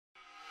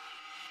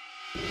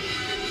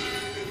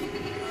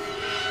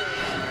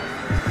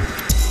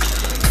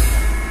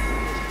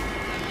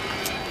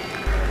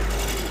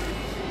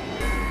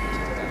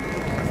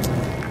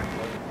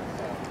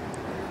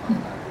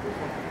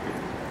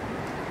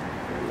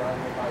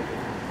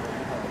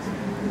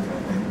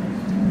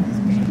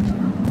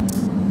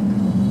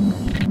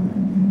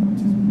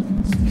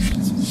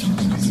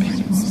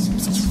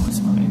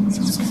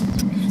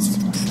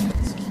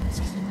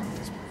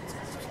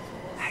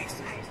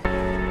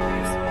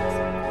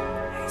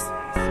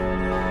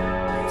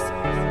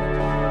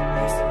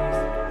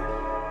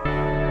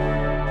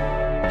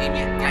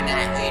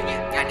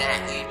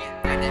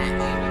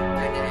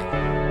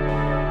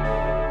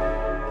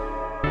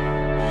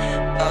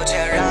抱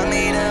歉让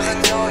你等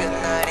很久，原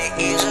来你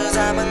一直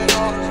在门口。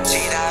其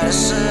他的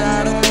事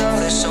I don't know，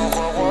 对生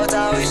活我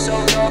早已受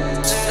够。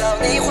知道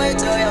你会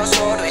这样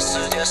说，对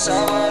世界什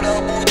么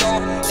都不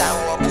懂，但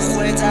我不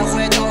会再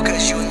回头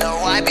 ，Cause you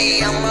know I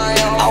be on my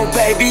own。Oh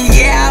baby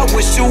yeah I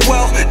wish you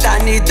well，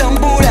 但你等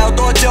不了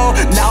多久。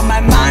Now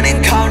my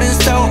mind counting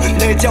slow，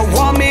 你叫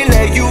我me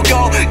let you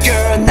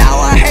go，Girl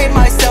now I hate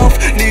myself，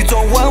 你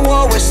总问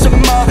我为什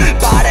么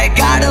 ，But I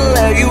gotta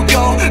let you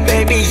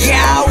go，Baby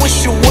yeah I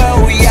wish you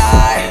well yeah。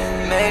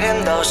每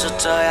天都是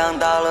这样，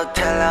到了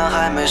天亮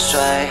还没睡，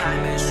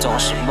总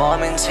是莫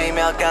名其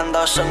妙感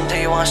到身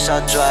体往下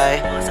坠。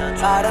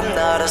I'm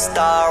another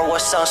star， 我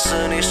想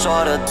是你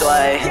说的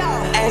对。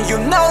And you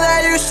know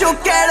that you should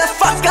get the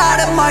fuck out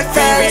of my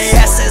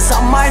face。BBS is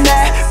on my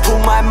neck， put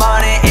my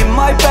money in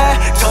my bag，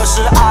 可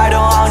是 I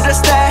don't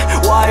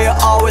understand why you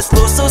always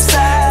look so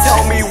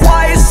sad。Tell me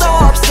why you so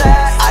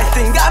upset。I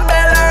think I'm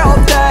better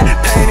off dead，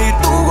 陪你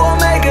度过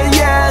每个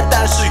夜，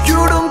但是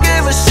you don't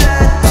give a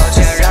shit。抱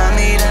歉让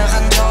你等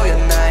很久，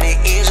原来你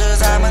一直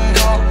在门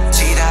口。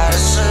其他的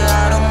事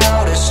I don't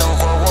know， 对生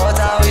活我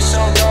早已受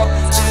够。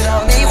知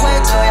道你会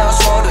这样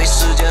说，对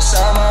世界什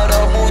么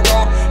都不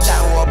懂，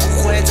但我不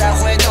会再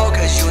回头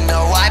 ，Cause you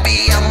know I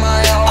be on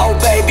my own。Oh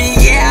baby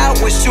yeah I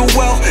wish you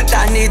well，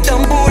 但你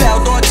等不了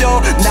多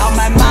久。Now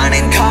my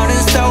mind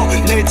counting slow，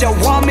 你叫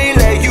我me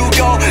let you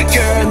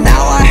go，Girl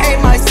now I hate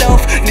myself，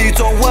 你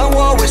总问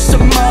我为什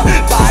么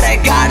 ，But I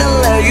gotta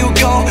let you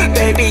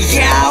go，Baby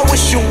yeah I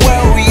wish you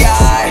well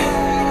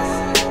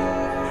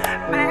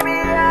yeah。Baby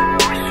yeah I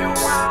wish you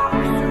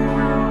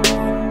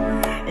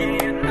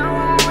well，Yeah you know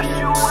I wish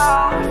you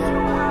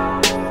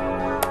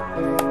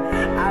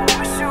well，I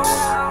wish you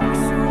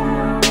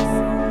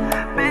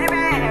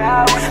well，Baby I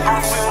wish you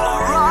well。I feel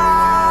alright，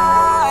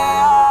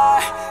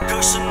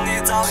 可是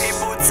你早已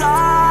不在，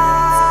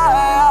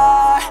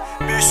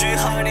必须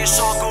和你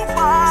说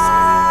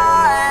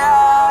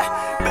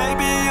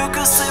goodbye，Baby you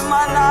could save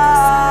my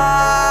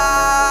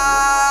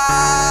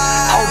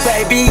life。Oh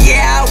baby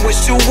yeah I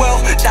wish you well，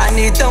 但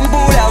你等不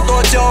了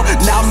多久。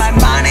Now my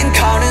mind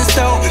counting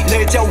slow，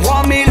 你叫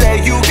我me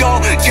let you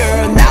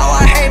go，Girl now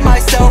I hate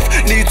myself，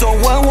 你总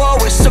问我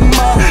为什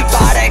么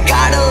 ，But I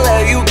gotta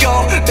let you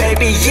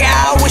go，Baby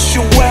yeah I wish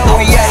you well，Oh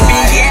baby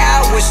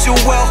yeah I wish you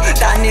well，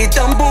 但你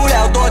等不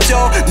了多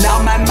久。Now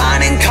my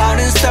mind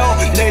counting slow，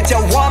 你叫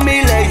我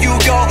me let you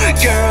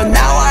go，Girl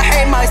now I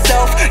hate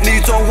myself， 你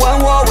总问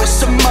我为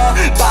什么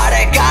 ，But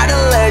I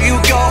gotta let you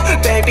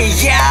go，Baby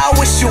yeah I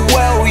wish you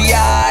well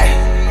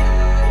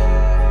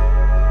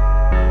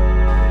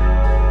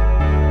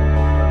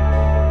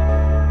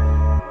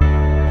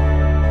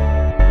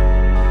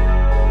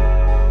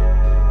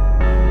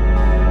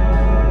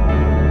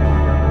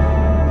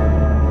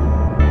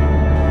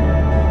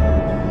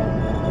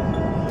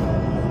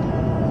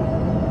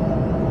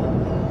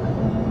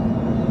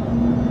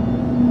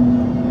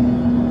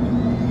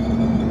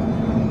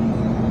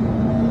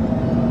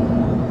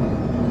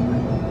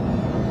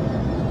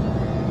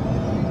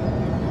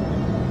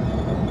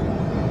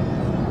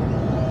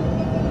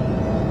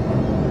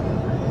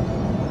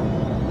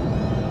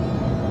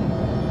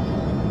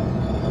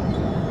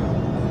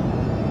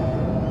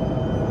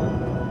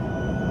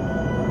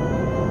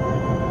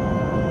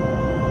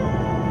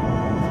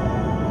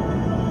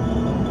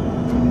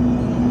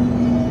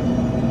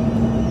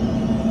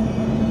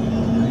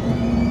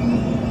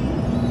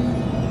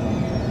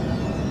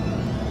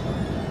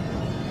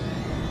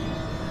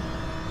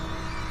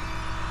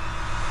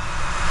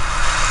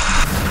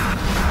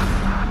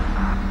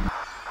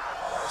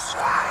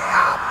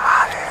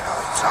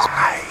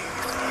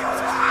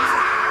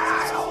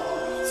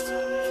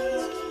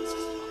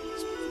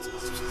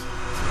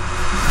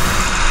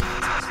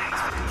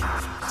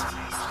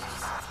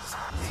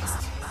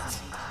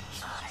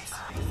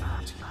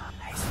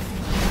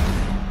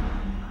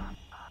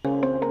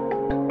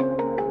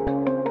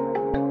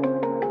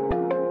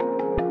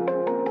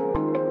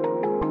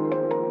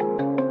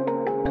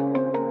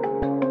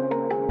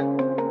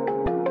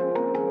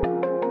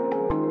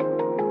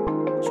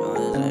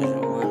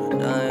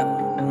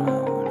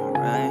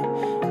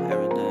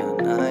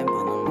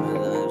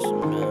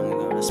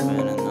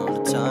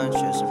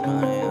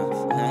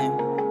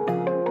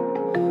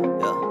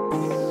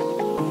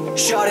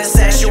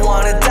said she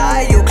wanna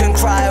die, you can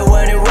cry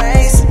when it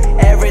rains.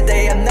 Every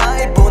day and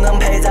night 不能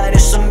陪在你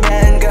身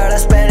边 Girl I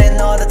spending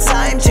all the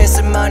time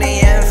chasing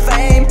money and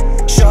fame.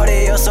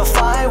 Shorty you're so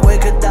fine, we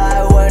could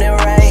die when it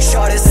rains.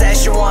 Shorty said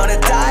she wanna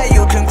die,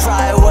 you can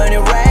cry when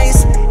it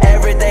rains.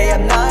 Every day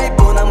and night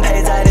不能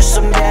陪在你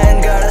身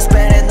边 Girl I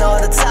spending all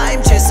the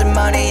time chasing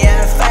money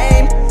and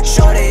fame.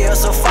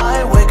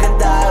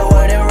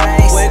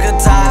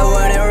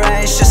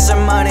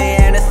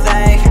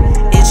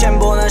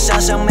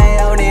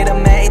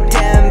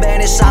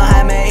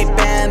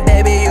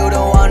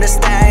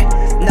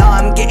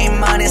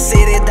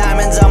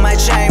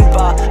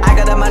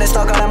 你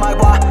stalk 的卖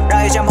瓜，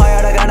让以前朋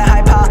友都感到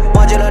害怕，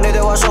忘记了你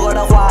对我说过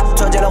的话，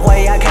纯洁的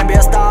回忆 I can't be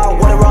a star.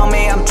 What wrong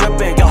me? I'm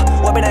dripping yo.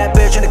 Whipping that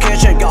bitch in the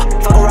kitchen yo.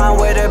 Fuck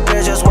around with the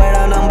bitches， 为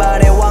了能把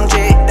你忘记，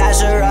但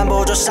是忍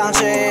不住想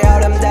起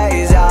all them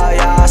days yeah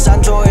yeah，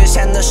 删除以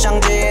前的相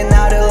机。